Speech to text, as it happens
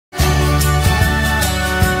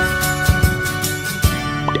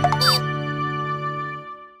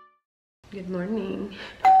Good morning.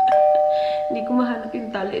 Hindi ko mahanap yung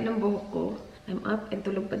tali ng buhok ko. I'm up and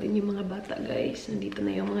tulog pa din yung mga bata, guys. Nandito na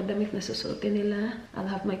yung mga damit na susuotin nila. I'll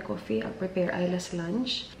have my coffee. I'll prepare Isla's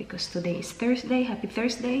lunch because today is Thursday. Happy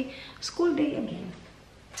Thursday. School day again.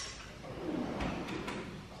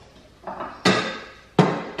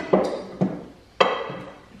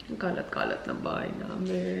 Kalat-kalat na bahay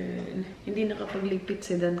namin. Hindi nakapagligpit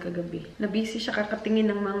si Dan kagabi. Nabisi siya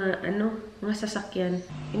kakatingin ng mga sasakyan.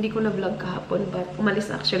 Hindi ko na-vlog kahapon, but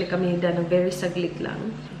umalis actually kami Dan ng very saglit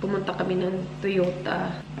lang. Pumunta kami ng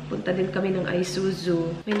Toyota. Punta din kami ng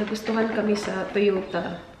Isuzu. May nagustuhan kami sa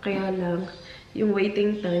Toyota. Kaya lang, yung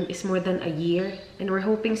waiting time is more than a year. And we're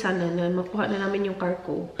hoping sana na makuha na namin yung car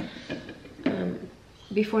ko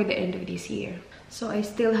before the end of this year. So I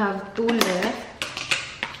still have 2 left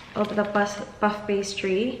of the puff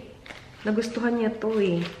pastry. Nagustuhan niya to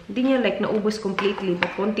eh. Hindi niya like naubos completely,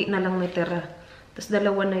 but konti na lang natira. Tapos 2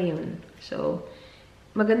 na yun. So,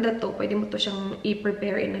 maganda to. Pwede mo to siyang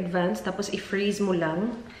i-prepare in advance. Tapos i-freeze mo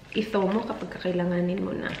lang. I-thaw mo kapag kakailanganin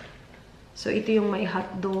mo na. So, ito yung may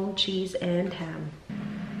hotdog, cheese, and ham.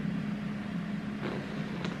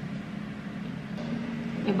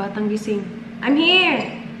 May batang gising. I'm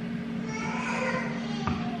here!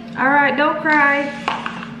 Alright, don't cry.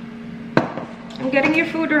 I'm getting your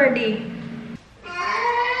food ready.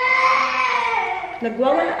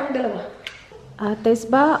 Nagwawala ang dalawa. Ates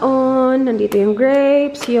baon. Nandito yung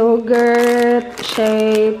grapes, yogurt,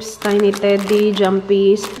 shapes, tiny teddy,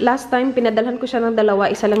 jumpies. Last time, pinadalhan ko siya ng 2.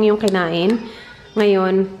 Isa lang yung kinain.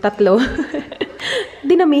 Ngayon, 3.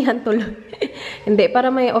 Dinamihan tuloy. Hindi, para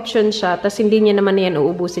may option siya. Tapos hindi niya naman yan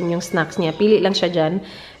uubusin yung snacks niya. Pili lang siya dyan.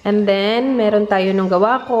 And then, meron tayo nung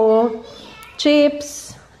gawa ko.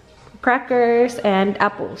 Chips, crackers, and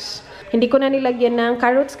apples. Hindi ko na nilagyan ng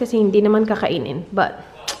carrots kasi hindi naman kakainin. But,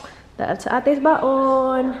 that's ates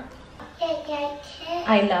baon.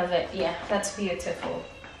 I love it. Yeah, that's beautiful.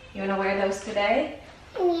 You wanna wear those today?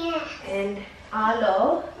 Yeah. And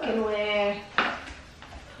Alo can wear...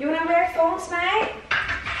 You wanna wear thongs, mate?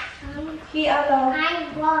 He Alo.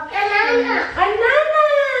 I want banana.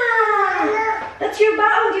 Banana! That's your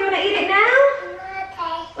baon. Do you wanna eat it now?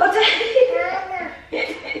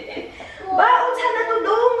 Baon sana to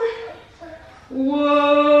dong.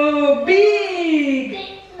 Whoa, big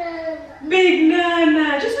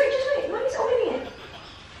nana. Just wait. Mommy's opening it.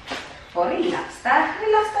 Oh, relax ta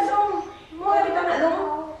dong. Mo dito na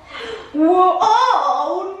dong. Whoa,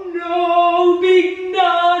 oh no, big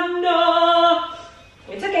nana.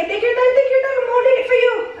 It's okay. Take your time. I'm holding it for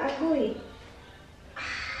you. Agoy.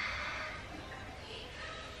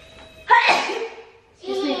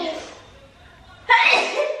 Excuse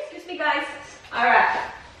me, guys. Alright.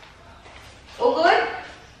 All good?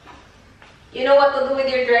 You know what to do with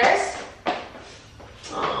your dress?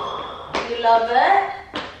 Oh, you love it?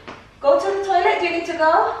 Go to the toilet. Do you need to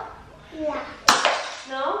go? Yeah.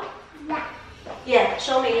 No? Yeah. Yeah.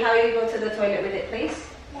 Show me how you go to the toilet with it, please.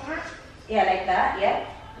 Yeah. Yeah, like that. Yeah.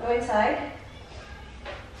 Go inside.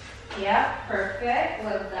 Yeah. Perfect.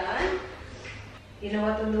 Well done. You know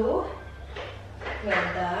what to do? Well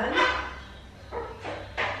done.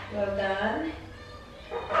 Well done.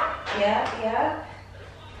 Yeah.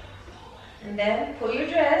 And then pull your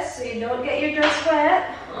dress so you don't get your dress wet.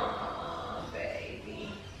 Oh, baby.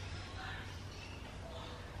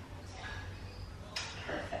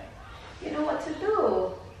 Perfect. You know what to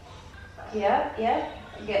do. Yeah.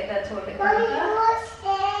 Get that toilet paper. Mommy, what's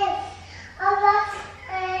this? What's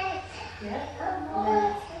this? Yeah.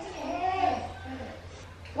 What's this?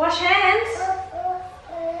 Wash hands.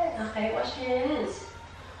 Okay, wash hands.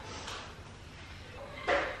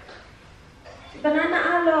 Banana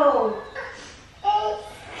Alo.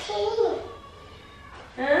 It's clean.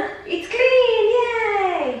 Huh? It's clean!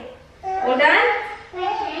 Yay! All done?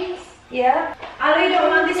 Thanks. Yeah? Alo, you don't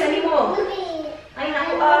want this anymore. Mommy. Ay,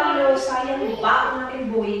 naku, Alo. Sayang yung baon natin,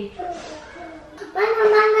 boy.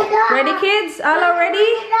 Mama, go. Ready, kids? Alo, ready?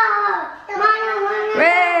 Mama.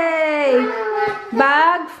 Ray!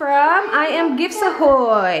 Bag from I Am Gifts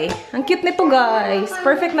Ahoy. Ang cute nito, guys.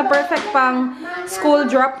 Perfect na perfect pang school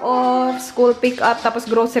drop-off, school pick-up, tapos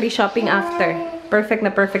grocery shopping after. Perfect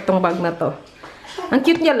na perfect tong bag na to. Ang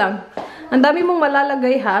cute niya lang. Ang dami mong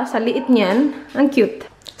malalagay ha, sa liit niyan. Ang cute.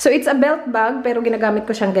 So, it's a belt bag, pero ginagamit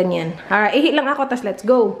ko siyang ganyan. Alright, ihi lang ako, tas let's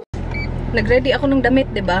go. Nag-ready ako ng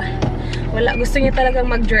damit, diba? Wala, gusto niya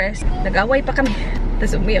talagang mag-dress. Nag-away pa kami.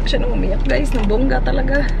 Tapos umiyak siya nung umiyak, guys. Nang bongga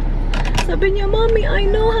talaga. Sabi niya, Mommy, I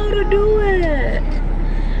know how to do it.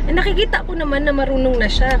 Eh, nakikita ko naman na marunong na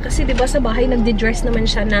siya. Kasi diba sa bahay, nagdi-dress naman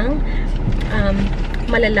siya ng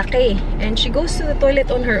malalaki. And she goes to the toilet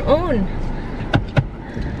on her own.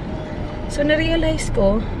 So, na-realize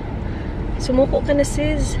ko, sumuko ka na,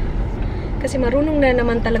 sis. Kasi marunong na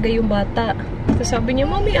naman talaga yung bata. So, sabi niya,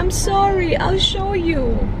 Mommy, I'm sorry. I'll show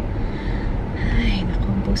you. Ay, naku,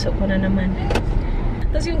 ang puso ko na naman.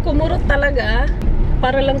 Tapos yung kumurot talaga,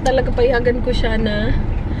 para lang talaga payagan ko siya na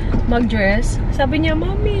mag-dress. Sabi niya,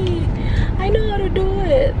 Mommy, I know how to do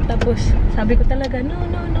it. Tapos, sabi ko talaga, no.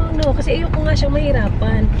 Kasi ayoko nga siyang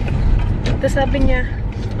mahirapan. Tapos sabi niya,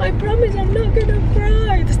 I promise I'm not gonna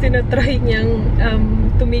cry. Tapos tinatry niyang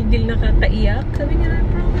tumigil na kakaiyak. Sabi niya, I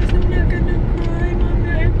promise I'm not gonna cry, Mommy.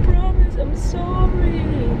 I promise, I'm sorry.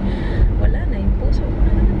 Wala na, yung puso ko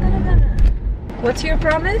na naman talaga. What's your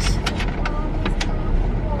promise?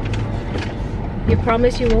 You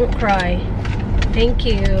promise you won't cry. Thank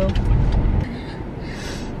you.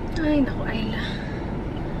 Ay, naku, Ayla.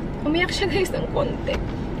 Umiyak siya, guys, ng konti.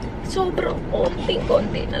 Sobrang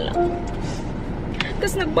konti na lang.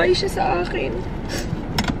 Tapos nag-bye siya sa akin.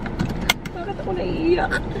 Bakit ako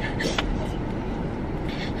naiiyak?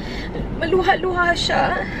 Maluha-luha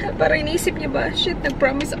siya. Para inisip niya ba, shit,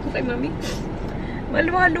 nag-promise ako kay Mami.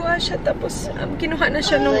 Maluha-luha siya. Tapos, kinuha na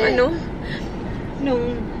siya nung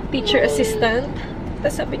teacher assistant.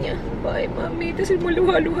 Tapos sabi niya, bye, Mami. Tapos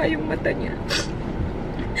maluha-luha yung mata niya.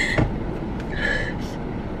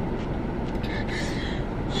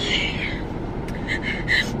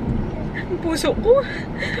 Ang puso ko,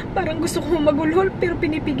 parang gusto ko magulhol, pero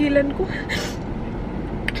pinipigilan ko.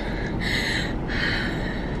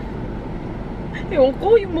 Ewan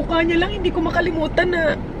ko, yung mukha niya lang, hindi ko makalimutan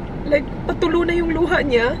na, like, patulo na yung luha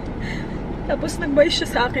niya. Tapos nag-bye siya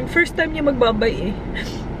sa akin. First time niya magbabay eh.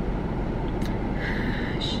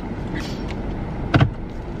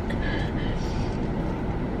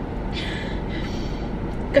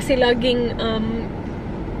 Kasi lagi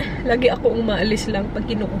ako umaalis lang pag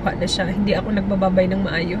kinukuha na siya. Hindi ako nagbababay ng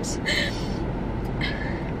maayos.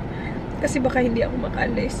 Kasi baka hindi ako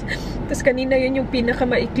makaalis. Tapos kanina yun yung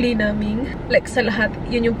pinakamaikli naming. Like sa lahat,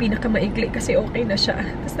 yun yung pinakamaikli kasi okay na siya.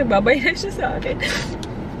 Tapos nagbabay na siya sa akin.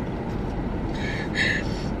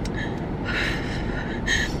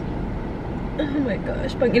 Oh my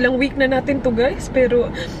gosh. Pang ilang week na natin to, guys. Pero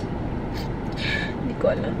hindi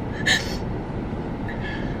ko alam.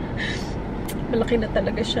 Malaki na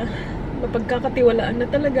talaga siya. Mapagkakatiwalaan na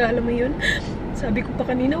talaga, alam mo yun. Sabi ko pa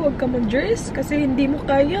kanina, huwag ka mag-dress kasi hindi mo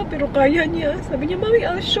kaya, pero kaya niya. Sabi niya, Mami,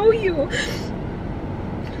 I'll show you.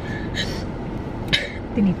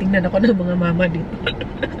 Tinitingnan ako ng mga mama dito.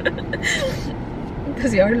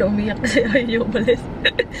 Kasi Arlo umiyak kasi ayaw niya umalis.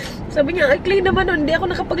 Sabi niya, ay, clean naman nun, hindi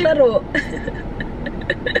ako nakapaglaro.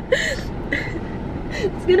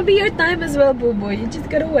 It's gonna be your time as well, Buboy. You just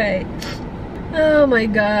gotta wait. Oh my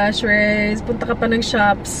gosh, Rez. Punta ka pa ng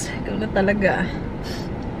shops. Ikaw na talaga.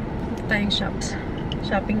 Punta tayong shops.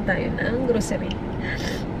 Shopping tayo ng grocery.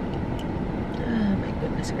 Oh my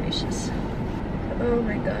goodness gracious. Oh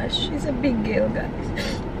my gosh. She's a big girl, guys.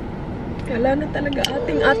 Wala na talaga.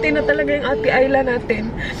 Ating-ate na talaga yung ate Ayla natin.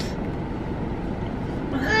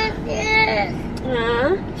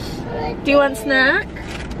 Huh? Do you want snack?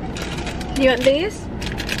 Do you want this?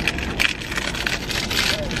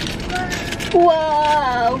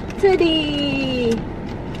 Wow! Teddy!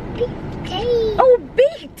 Big Teddy! Oh,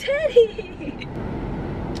 big Teddy!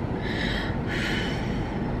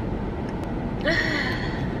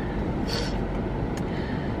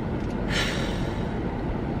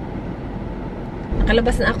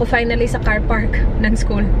 Nakalabas na ako finally sa car park ng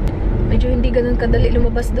school. Medyo hindi ganun kadali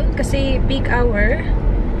lumabas doon kasi peak hour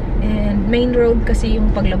and main road kasi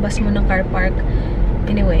yung paglabas mo ng car park.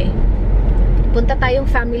 Anyway, punta tayong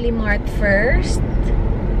Family Mart first.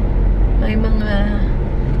 May mga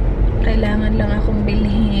kailangan lang akong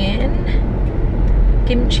bilhin.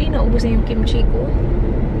 Kimchi, naubos na yung kimchi ko.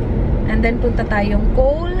 And then punta tayong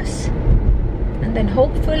Kohl's. And then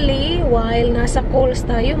hopefully, while nasa Kohl's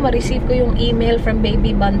tayo, ma-receive ko yung email from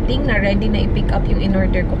Baby Bunting na ready na i-pick up yung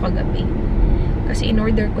in-order ko kagabi. Kasi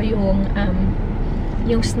in-order ko yung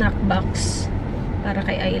snack box para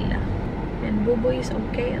kay Ayla. And Buboy is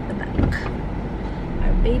okay at the back.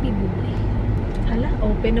 Our baby Buboy. Hala,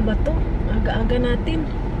 open na ba to? Aga-aga natin.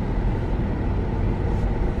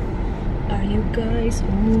 Are you guys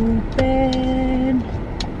open?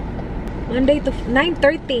 Monday to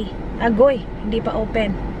 9:30. Agoy, hindi pa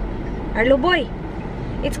open. Arlo boy,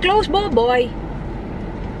 it's closed, boy.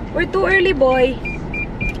 We're too early, boy.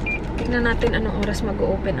 Tingnan natin anong oras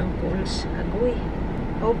mag-open ang Kohl's. Agoy.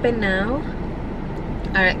 Open now.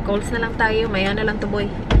 Alright, Kohl's na lang tayo. Maya na lang to, boy.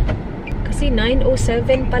 Kasi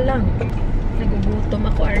 9:07 pa lang. Nagugutom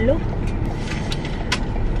ako, Arlo.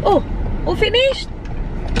 Oh! Oh, finished!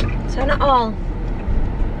 Sana all.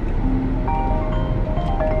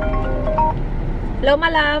 Hello,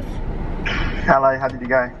 my love. Hello, how did you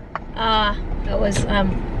go? It was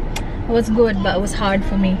good, but it was hard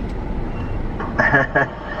for me.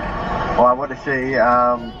 Well, I want to see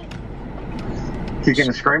kicking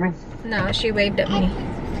and screaming. No, she waved at me.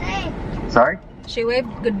 Sorry? She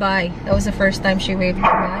waved goodbye. That was the first time she waved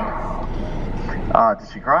goodbye. Did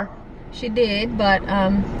she cry? She did, but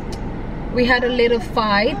we had a little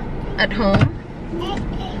fight at home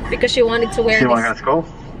because she wanted to wear She want to go to school?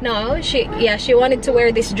 No, she wanted to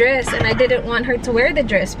wear this dress, and I didn't want her to wear the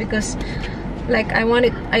dress because like I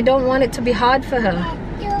don't want it to be hard for her.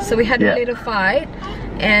 So we had a little fight,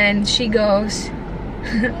 and she goes,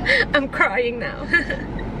 I'm crying now.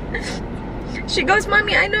 She goes,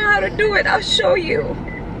 Mommy, I know how to do it. I'll show you.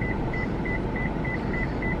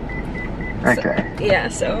 Okay.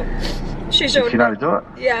 So she showed Does she know how to do it?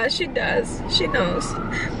 Yeah, she does. She knows.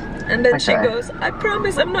 And then she goes, I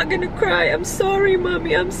promise I'm not gonna cry. I'm sorry,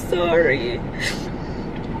 Mommy. I'm sorry.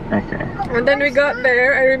 Okay. And then we got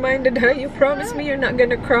there. I reminded her, you promised me you're not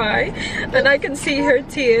gonna cry. And I can see her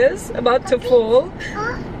tears about to fall.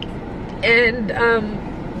 And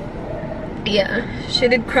yeah, she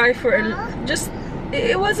did cry for just,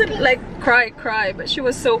 it wasn't like cry, but she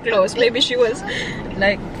was so close. Maybe she was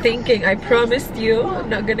like thinking, I promised you I'm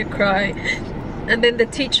not gonna cry. And then the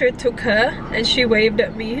teacher took her and she waved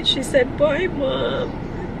at me. She said, bye, Mom.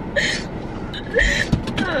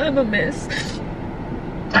 I'm a mess.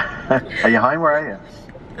 Are you home? Where are you?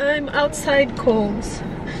 I'm outside Coles.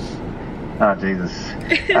 Oh, Jesus.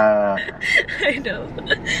 I know.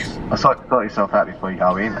 I sort yourself out before you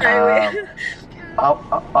go in. I will.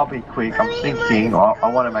 I'll be quick. I'm thinking I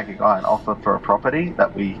want to make a guy an offer for a property that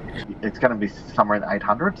it's going to be somewhere in the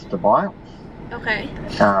 800s to buy it. Okay.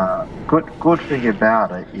 Good thing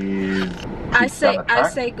about it is I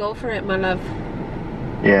say go for it, my love.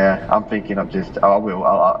 Yeah, I'm thinking of just I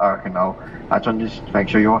reckon I just want to just make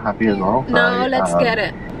sure you're happy as well. So, no, let's get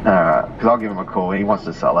it. Because I'll give him a call. He wants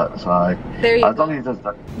to sell it, so there you as long as he does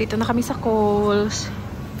that. Dito na kami sa Coles.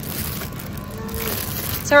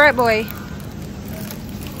 It's alright, boy.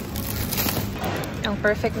 Ang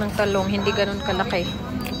perfect ng talong, hindi ganun kalaki.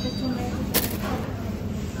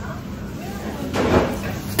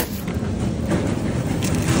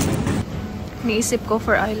 Niisip ko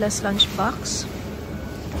for Isla's lunchbox.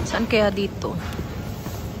 Saan kaya dito?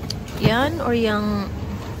 Yan or yung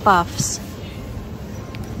puffs?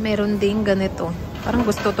 Meron ding ganito. Parang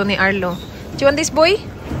gusto to ni Arlo. Do you want this, boy?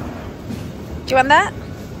 Do you want that?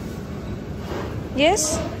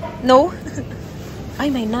 Yes? No?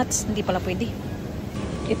 Ay, may nuts. Hindi pala pwede.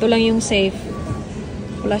 Ito lang yung safe.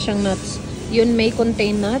 Wala siyang nuts. Yun may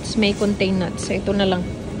contain nuts, may contain nuts. So, ito na lang.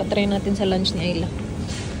 Patry natin sa lunch ni Ayla.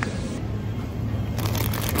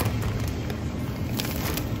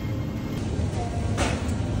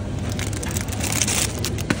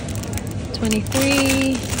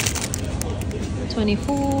 $23,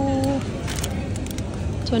 $24,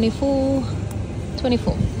 $24,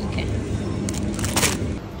 $24. Okay.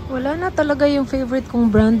 Wala na talaga yung favorite kong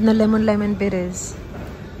brand na lemon berries.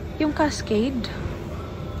 Yung Cascade.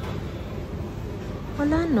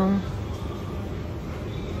 Wala, no?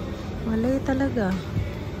 Wala talaga.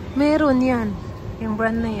 Meron yan. Yung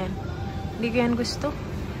brand na yan. Hindi ko yan gusto.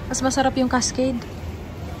 Mas masarap yung Cascade.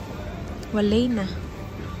 Wala na.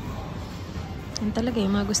 Yan talaga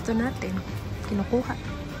yung mga gusto natin. Kinukuha.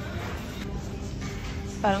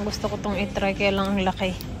 Parang gusto ko tong i-try kaya lang ang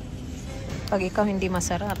laki. Pag ikaw hindi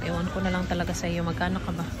masarap, ewan ko na lang talaga sa iyo. Magkano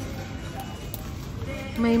ka ba?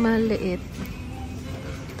 May maliit.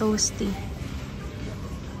 Toasty.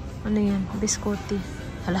 Ano yan? Biscotti.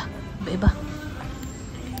 Hala, iba-iba.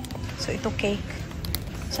 So, ito cake.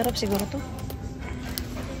 Sarap siguro to.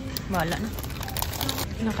 Wala na.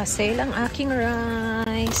 Nakasale ang aking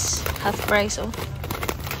rice. Half price, oh.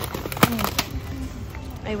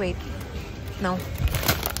 Ay, wait. No.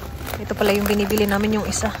 Ito pala yung binibili namin yung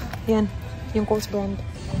isa. Yan. Yung Coles brand.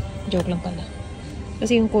 Joke lang pala.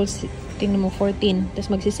 Kasi yung Coles, tingnan mo, 14. Tapos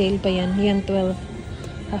magsisale pa yan. Yan, 12.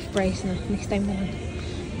 Half price na. Next time na lang.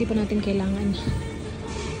 Hindi pa natin kailangan.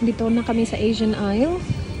 Dito na kami sa Asian aisle.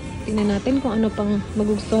 Tingnan natin kung ano pang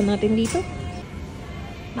magugustuhan natin dito.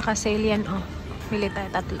 Nakasale yan, oh. Pili tayo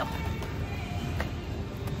 3.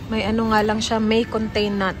 May ano nga lang siya, may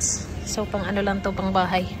contain nuts. So, pang ano lang to, pang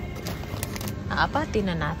bahay.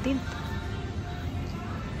 Aapatin na natin.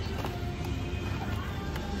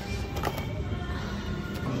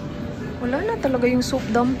 Wala na talaga yung soup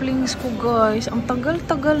dumplings ko, guys. Ang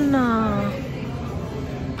tagal-tagal na.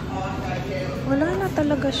 Wala na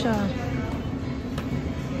talaga siya.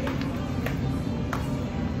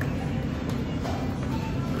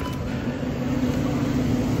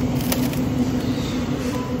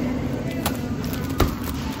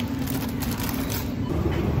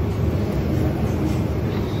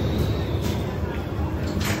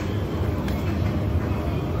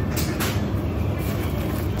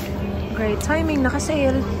 Right timing,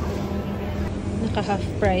 naka-sale. Naka-half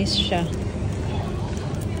price siya.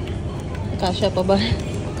 Kasya pa ba?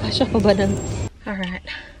 Kasya pa ba ng... Alright.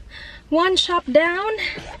 One shop down.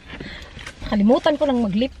 Kalimutan ko lang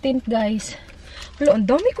mag-lip tint, guys. Wala, ang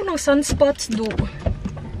dami ko ng sunspots do.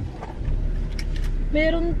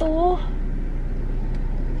 Meron to.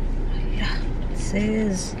 Ala,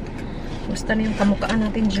 sis. Gusto na yung kamukhaan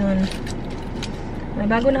natin dyan. May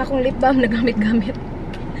bago na akong lip balm na gamit-gamit.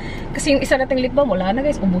 Kasi yung isa nating lip balm, wala na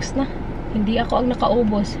guys. Ubus na. Hindi ako ang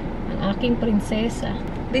nakaubos. Ang aking prinsesa.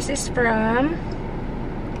 This is from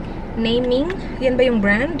Naming. Yan ba yung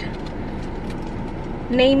brand?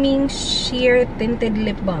 Naming Sheer Tinted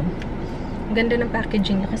Lip Balm. Ang ganda ng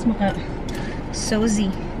packaging niya kasi maka sozy.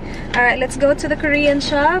 Alright, let's go to the Korean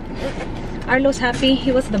shop. Arlo's happy.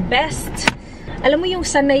 He was the best. Alam mo yung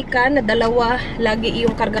sanay ka na dalawa lagi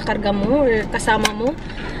yung karga-karga mo or kasama mo,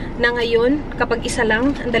 na ngayon, kapag isa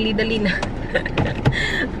lang, ang dali-dali na.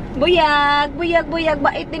 Buyag! Buyag! Buyag!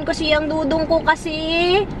 Bait din ko siyang dudong ko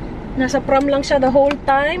kasi. Nasa prom lang siya the whole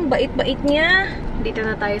time. Bait-bait niya. Dito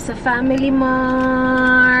na tayo sa Family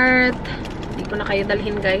Mart. Hindi ko na kayo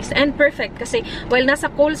dalhin, guys. And perfect. Kasi while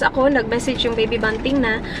nasa Kohl's ako, nag-message yung baby Banting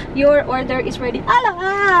na your order is ready.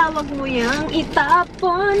 Ala! Wag mo yang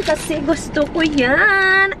itapon kasi gusto ko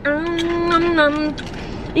yan.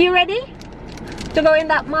 You ready? To go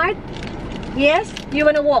in that mart? Yes? You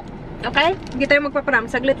wanna walk? Okay? Hindi tayo magpaparam.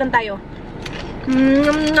 Saglit lang tayo.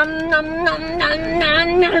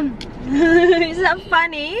 Is that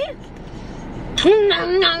funny?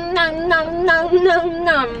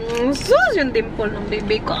 Sus, yung dimple ng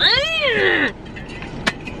baby ko.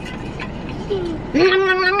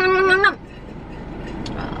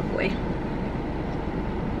 Ah, boy.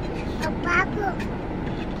 Apabo.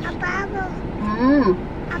 Apabo.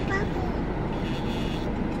 Apabo.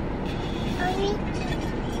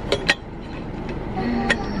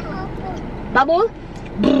 Bubble?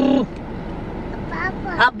 Brrr.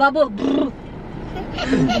 Ah, bubble. Brrr.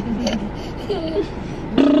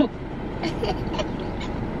 Brrr.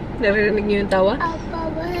 Naririnig niyo yung tawa?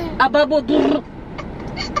 Ah, bubble. Brrr.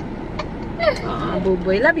 Ah,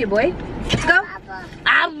 boy. Love you, boy. Let's go.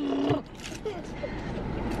 Ah, brrr.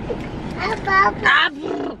 Ah,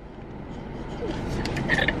 brrr.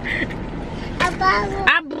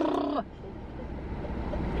 Ah, brrr.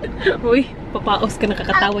 Uy, papaos ka,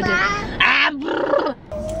 nakakatawa dyan. Ah, brrr.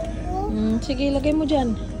 Sige, lagay mo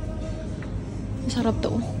dyan. Masarap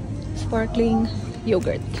to. Sparkling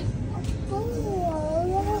yogurt.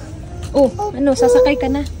 Oh, ano, sasakay ka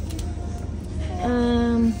na.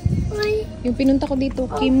 Yung pinunta ko dito,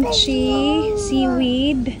 kimchi,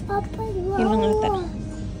 seaweed. Yun lang ata.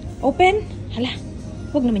 Open? Hala,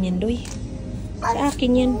 huwag naman yan, Doy. Sa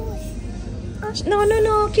akin yan.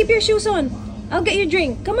 No. Keep your shoes on. I'll get your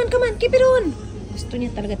drink. Come on. Keep it on. Gusto niya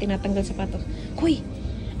talaga tinatanggal sapatos. Hoy.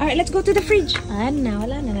 Alright, let's go to the fridge. Wala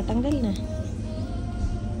na. Natanggal na.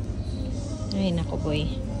 Ay, nako, boy.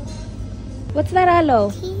 What's that,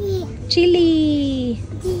 Alo? Chili.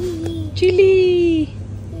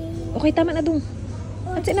 Okay, tama na dun.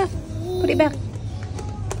 That's enough. Put it back.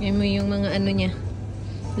 Yan mo yung mga ano niya.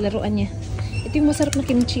 Laruan niya. Ito yung masarap na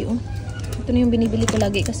kimchi, oh. Ito na yung binibili ko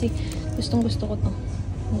lagi kasi gustong-gusto ko to.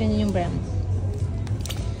 Ganyan yung brand.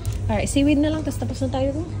 Alright, seaweed na lang. Tapos na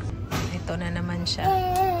tayo dun. Ito na naman siya.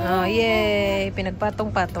 Oh, yay!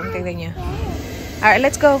 Pinagpatong-patong. Tingnan niya. Alright,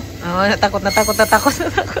 let's go. Oh, natakot.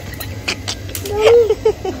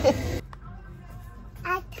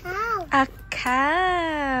 A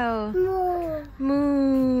cow.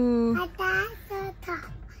 Moo.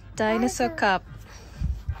 Dinosaur cup.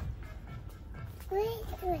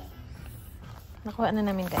 Nakuha na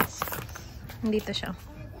namin, guys. Nandito siya.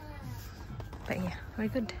 But yeah, we're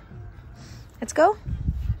good. Let's go.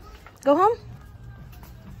 Go home.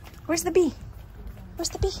 Where's the bee?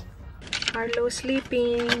 Arlo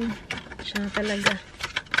sleeping. Siya talaga.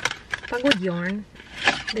 Pagod yarn.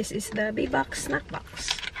 This is the bee box, snack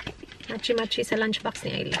box. Machi-machi sa lunchbox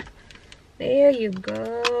ni Ayla. There you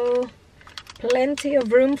go. Plenty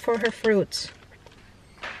of room for her fruits.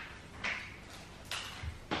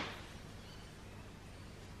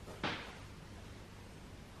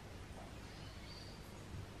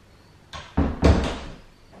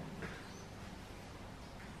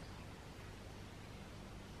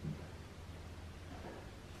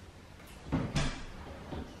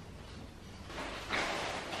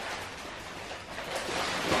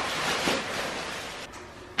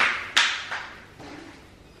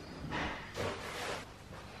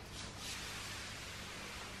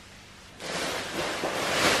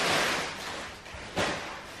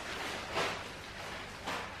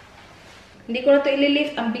 Hindi ko na to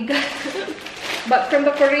ililift. Ang bigat. But from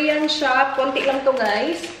the Korean shop, konti lang to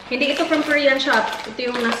guys. Hindi ito from Korean shop. Ito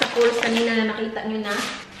yung nasa Kohl's kanina na nakita nyo na.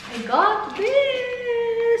 I got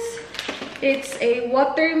this! It's a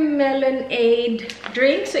watermelon-aid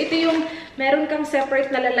drink. So ito yung meron kang separate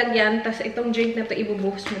na lalagyan. Tapos itong drink na to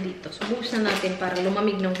ibubuhos mo dito. So buhos na natin para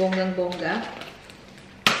lumamig ng bonggang-bongga.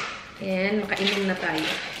 And makainom na tayo.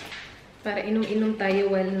 Para inom-inom tayo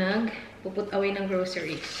while nag-puput away ng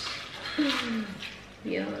groceries.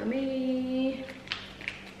 Yummy!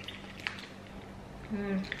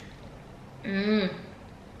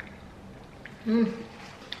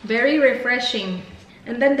 Very refreshing.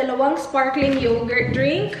 And then, dalawang sparkling yogurt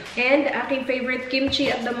drink. And aking favorite kimchi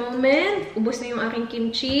at the moment. Ubos na yung aking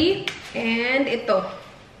kimchi. And ito.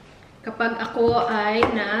 Kapag ako ay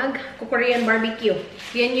nag-Korean barbecue.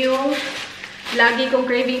 Yan yung lagi kong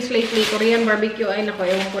cravings lately. Korean barbecue ay naku,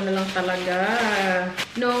 ewan ko na lang talaga.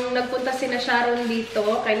 Nung nagpunta sina Sharon dito,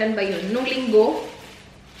 kailan ba yun? Nung linggo,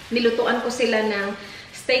 nilutuan ko sila ng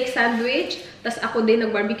steak sandwich. Tapos ako din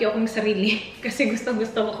nag-barbecue akong sarili. Kasi gusto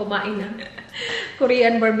ko kumain ng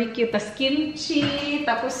Korean barbecue. Tapos kimchi.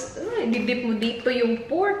 Tapos, didip mo dito yung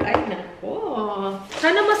pork. Ay, nako.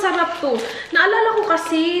 Sana masarap to. Naalala ko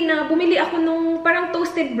kasi na bumili ako nung parang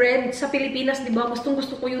toasted bread sa Pilipinas, diba?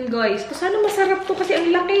 Gustong-gusto ko yun, guys. Sana masarap to kasi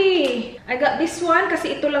ang laki. I got this one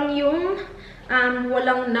kasi ito lang yung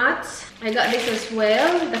walang nuts. I got this as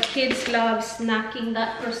well. The kids love snacking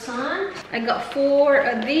that croissant. I got 4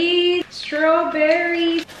 of these.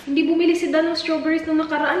 Strawberries. Hindi bumili si Dan ng strawberries nung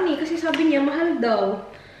nakaraan eh. Kasi sabi niya, mahal daw.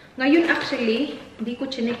 Ngayon actually, hindi ko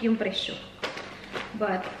chinek yung presyo.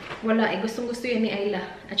 But, wala eh. Gustong-gusto yan ni Ayla.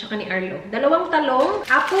 At saka ni Arlo. Dalawang talong.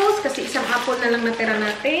 Apples. Kasi isang apple na lang natira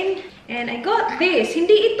natin. And I got this.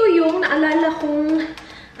 Hindi ito yung naalala kong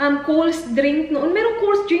Kohl's drink noon. Merong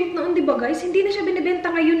Kohl's drink noon, di ba guys? Hindi na siya binibenta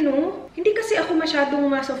ngayon, no? Hindi kasi ako masyadong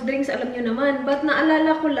soft drinks, alam nyo naman. But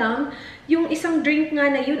naalala ko lang, yung isang drink nga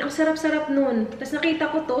na yun, ang sarap-sarap noon. Tapos nakita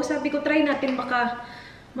ko to, sabi ko, try natin, baka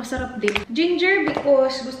masarap din. Ginger,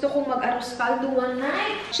 because gusto kong mag-arroz caldo one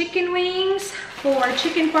night. Chicken wings for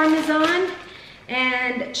chicken parmesan.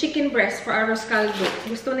 And chicken breast for arroz caldo.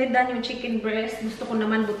 Gusto ni Dan yung chicken breast. Gusto ko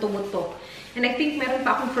naman buto-buto. And I think meron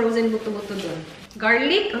pa akong frozen buto-buto doon.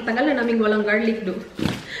 Garlic. Ang tagal na namin walang garlic doon.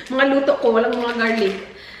 Mga luto ko, walang mga garlic.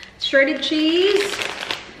 Shredded cheese.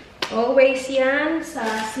 Always yan. Sa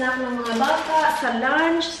snack ng mga bata. Sa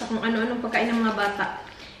lunch. Sa kung ano-anong pagkain ng mga bata.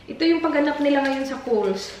 Ito yung pagganap nila ngayon sa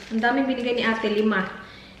Kohl's. Ang daming binigay ni ate, 5.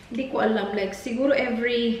 Hindi ko alam. Like, siguro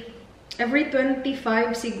every 25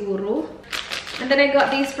 siguro. And then I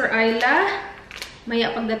got these for Ayla.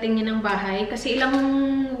 Maya pagdating niya ng bahay. Kasi ilang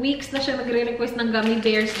weeks na siya nagre-request ng gummy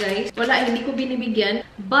bears, guys. Wala, hindi ko binibigyan.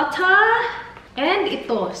 Butter! And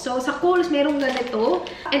ito. So, sa Kohl's, merong ganito.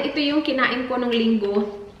 And ito yung kinain ko nung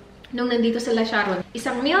linggo. Nung nandito sila Sharon.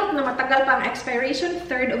 Isang milk na matagal pa ang expiration.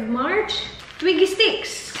 3rd of March. Twiggy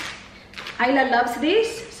sticks. Ayla loves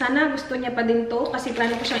this. Sana gusto niya pa din to. Kasi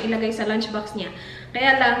plano ko siyang ilagay sa lunchbox niya.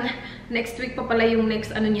 Kaya lang, next week pa pala yung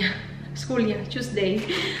next niya. School niya, Tuesday.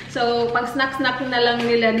 So, pang snack-snack na lang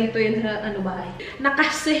nila dito yun sa bahay.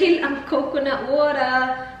 Naka-sale ang coconut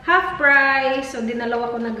water. Half price. So,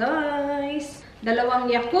 dinalawa ko na, guys.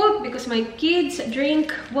 2 Yakult because my kids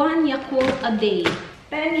drink 1 Yakult a day.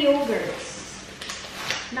 10 yogurts.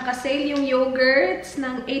 Naka-sale yung yogurts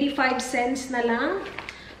ng 85 cents na lang.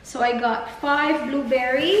 So, I got 5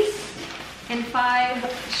 blueberries and 5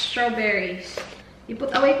 strawberries.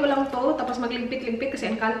 I-put away ko lang to, tapos maglimpit-limpit kasi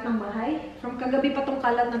ang kalat ng bahay. From kagabi pa tong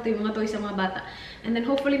kalat na to, yung mga toys sa mga bata. And then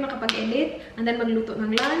hopefully makapag-edit, and then magluto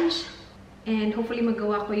ng lunch, and hopefully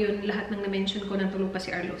magawa ko yun lahat ng na-mention ko nang tulog pa si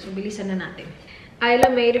Arlo. So bilisan na natin. Ayla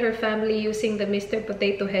made her family using the Mr.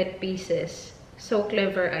 Potato Head pieces. So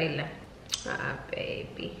clever, Ayla. Ah,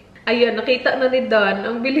 baby. Ayun, nakita na ni Dan.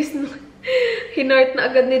 Ang bilis na. Hinart na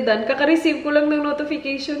agad ni Dan. Kaka-receive ko lang ng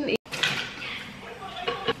notification eh.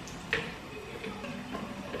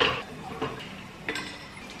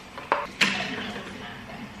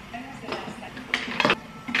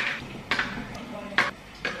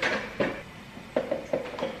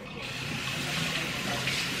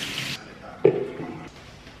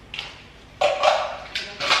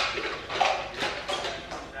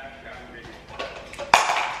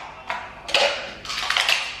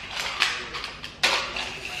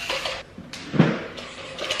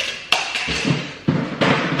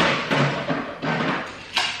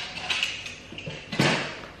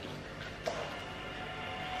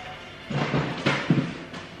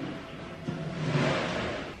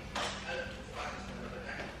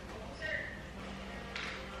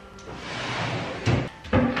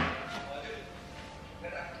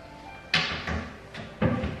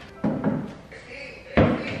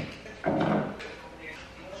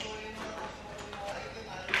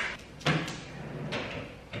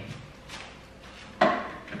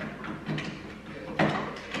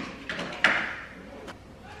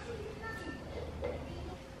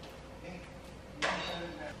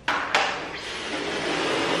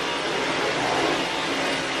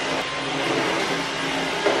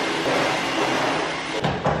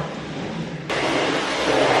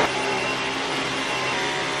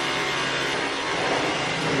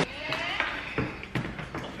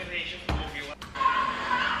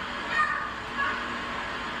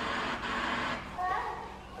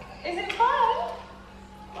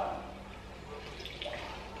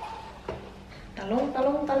 Talong,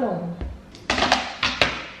 talong, talong.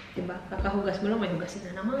 Diba? Kakahugas mo lang, may hugasin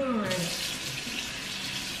na naman.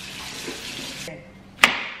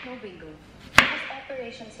 No big deal. As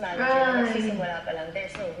operations manager, nagsisimula pa lang, there's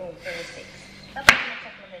no room for mistakes. Dapat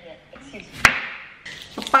na-check mo na yan. Excuse me.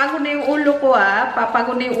 Papagod na yung ulo ko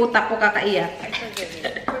papagod na yung utak ko, kakaiyak. I forgive you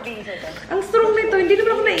for being so bad. Ang strong nito, hindi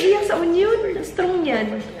naman ako naiiyak sa onion. Ang strong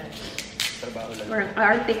yan. Parang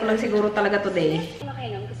arte ko lang siguro talaga today.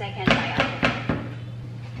 Makinom because I can't buy alcohol.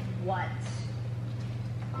 What?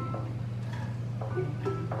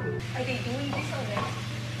 Are they doing this already?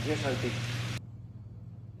 Yes, I think.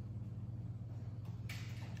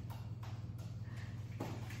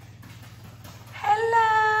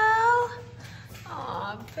 Hello!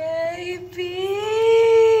 Aw, baby!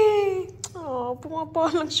 Oh,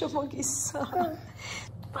 pumapa lang siya mag-isa.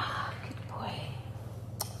 Good boy.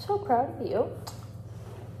 So proud of you.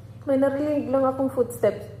 May narinig lang akong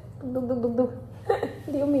footsteps. Dug, dug, dug, dug.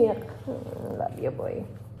 Hindi umiyak. Love you, boy.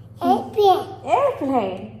 Airplane.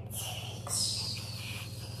 Airplane!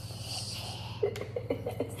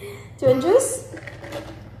 Do you want juice?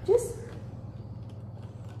 Juice?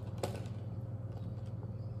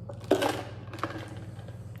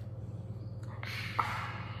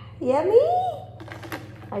 Yummy!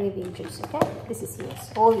 I'll give you juice, okay? This is yours.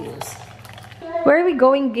 All yours. Where are we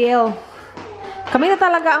going, Gail? Kami na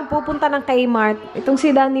talaga ang pupunta ng Kmart. Itong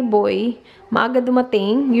si Danny Boy, maaga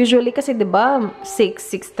dumating. Usually kasi, di ba,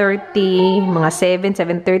 6, 6:30, mga 7,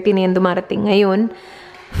 7:30 na yan dumarating. Ngayon,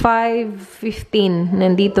 5:15.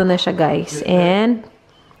 Nandito na siya, guys. And,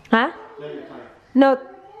 ha? No,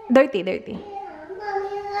 dirty.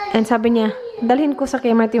 And sabi niya, dalhin ko sa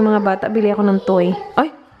Kmart yung mga bata. Bili ako ng toy.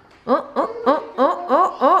 Ay! Oh.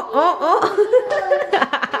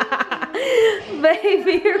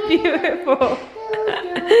 Baby, you're beautiful.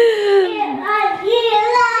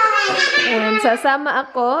 And sasama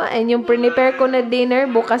ako. And yung prepare ko na dinner,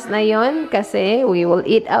 bukas na yon kasi we will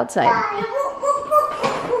eat outside.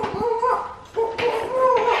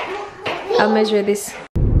 I'll measure this.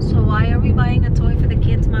 So why are we buying a toy for the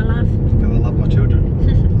kids, my love? Because I love my children.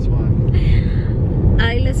 That's why.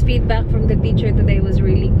 Ayla's feedback from the teacher today was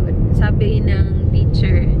really good. Sabi ng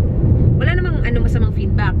teacher, wala namang masamang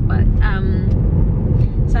feedback, but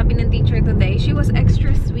sabi ng teacher today, she was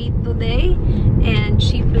extra sweet today and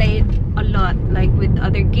she played a lot, like with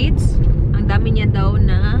other kids. Ang dami niya daw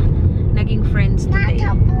na naging friends today.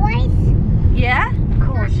 Not the boys. Yeah?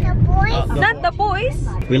 Not the boys. Not the boys?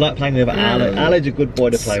 We like playing with Arlo. Arlo's a good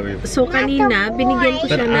boy to play with. So kanina, binigyan ko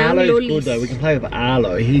But siya ng Arlo's lollies. good though. We can play with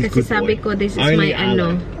Arlo. He's Kasi good sabi boy. ko, this is Only my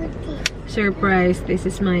Arlo. surprise. This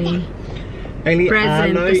is my Only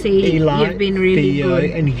present Arlo, kasi Eli, you've been really Theo,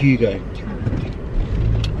 good. and Hugo.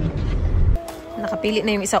 Nakapili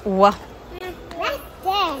na yung isa. Wow. What's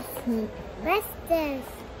this? What's this?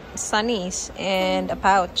 Sunnies and a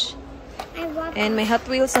pouch. I want And may Hot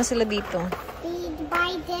Wheels na sila dito. to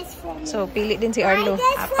buy this for me. So, pili din si Arlo. Buy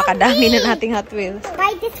this for Napakadami me. na nating Hot Wheels.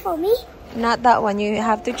 Buy this for me. Not that one. You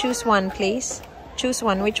have to choose one, please. Choose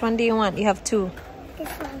one. Which one do you want? You have two.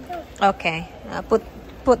 This one. Okay.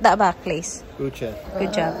 Put that back, please. Good chat.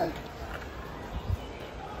 Good job.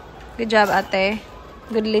 Good job, ate.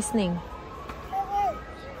 Good listening.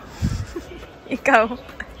 Ikaw.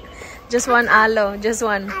 Just one, Alo. Just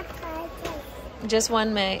one. Just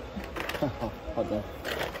one, mate.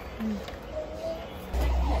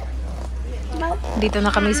 Dito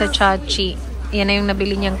na kami sa Chachi. Yan na yung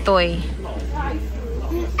nabili niyang toy.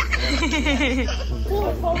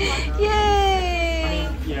 Yay!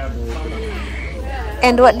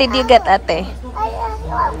 And what did you get, ate?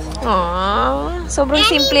 Aww, sobrang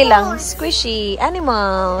simple lang. Squishy.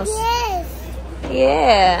 Animals. Yes.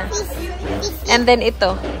 Yeah. And then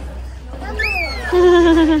ito.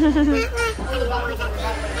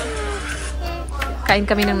 Kain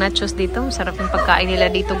kami ng nachos dito. Masarap yung pagkain nila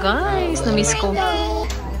dito, guys. Na-miss ko.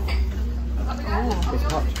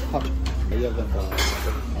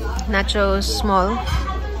 Nachos small.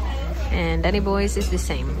 And Danny Boys is the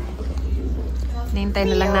same.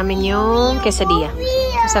 Nihintay na lang namin yung quesadilla.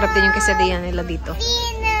 Masarap din yung quesadilla nila dito.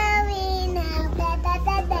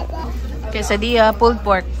 Quesadilla, pulled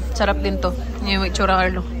pork. Sarap din to. Yung itsura,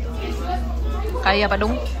 Arlo. Kaya pa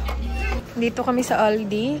dong. Dito kami sa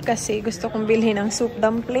Aldi kasi gusto kong bilhin ang soup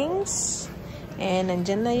dumplings. And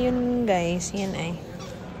nandyan na yun, guys. Yan ay.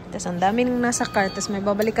 Tapos ang dami nang nasa cart. Tapos may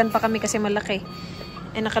babalikan pa kami kasi malaki.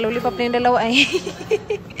 And nakalulipap na yung dalawa ay.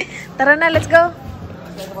 Tara na, let's go!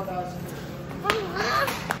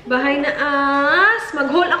 Bahay na as!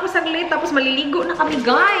 Mag-haul ako saglit. Tapos maliligo na kami,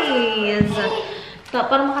 guys!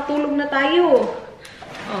 Para makatulog na tayo.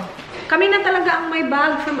 Oh. Kami na talaga ang may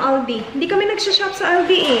bag from Aldi. Hindi kami nagsha-shop sa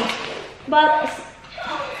Aldi eh. But,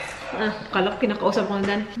 kala ko pinakausap ko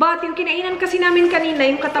na. But, yung kinainan kasi namin kanina,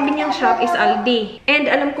 yung katabi niyang shop is Aldi. And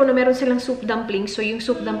alam ko na meron silang soup dumplings. So, yung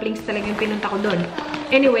soup dumplings talaga yung pinunta ko doon.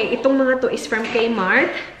 Anyway, itong mga to is from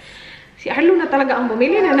Kmart. Si Arlo na talaga ang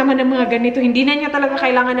bumili na naman ng mga ganito. Hindi na niya talaga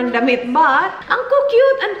kailangan ng damit. But, ang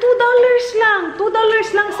cute! And $2 lang.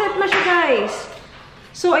 $2 lang set na siya, guys.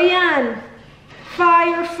 So, ayan.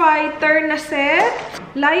 Firefighter na set.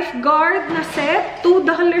 Lifeguard na set. $2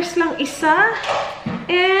 lang isa.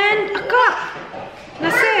 And a cup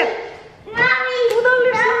na set. $2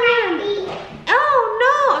 lang yan. Oh,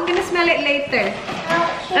 no! I'm gonna smell it later.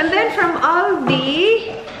 And then from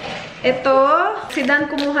Aldi, ito, si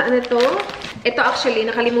Dan kumuha na ito. Ito actually,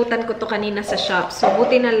 nakalimutan ko to kanina sa shop. So,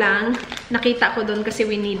 buti na lang, nakita ko doon kasi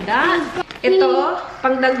we need that. Ito,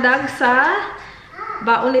 pangdagdag sa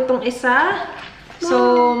baon itong isa.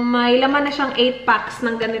 So, may laman na siyang 8 packs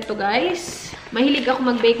ng ganito, guys. Mahilig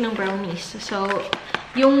ako mag-bake ng brownies. So,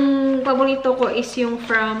 yung paborito ko is yung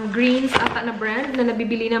from Greens ata na brand na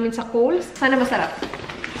nabibili namin sa Kohl's. Sana masarap.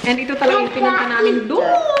 And ito talaga yung pinunta namin doon.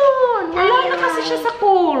 Wala na kasi siya sa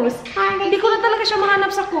Kohl's. Hindi ko na talaga siya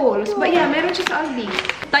mahanap sa Kohl's. But yeah, meron siya sa Aldi.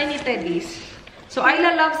 Tiny Teddies. So,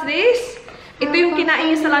 Ayla loves this. Ito yung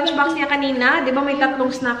kinain niya sa lunchbox niya kanina. Di ba may 3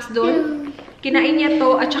 snacks doon? Kinain niya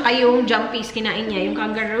to at saka yung jumpies kinain niya, yung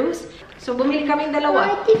kangaroos. So, bumili kaming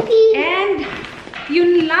dalawa. And,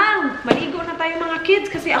 yun lang. Maligo na tayo mga kids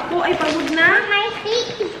kasi ako ay pagod na.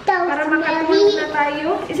 Para makatulog na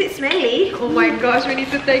tayo. Is it smelly? Oh my gosh, we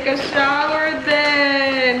need to take a shower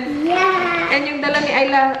then. Yeah. And yung dala ni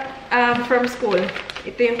Ayla from school.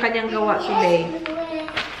 Ito yung kanyang gawa today.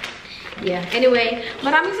 Yeah. Anyway,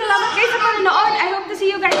 maraming salamat guys sa panonood. I hope to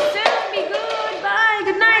see you guys soon. Be good. Bye.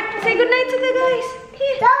 Good night. Say good night to the guys.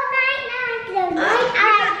 Good night, night.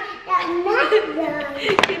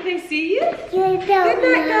 Can they see you? Good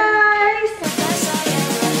night, guys.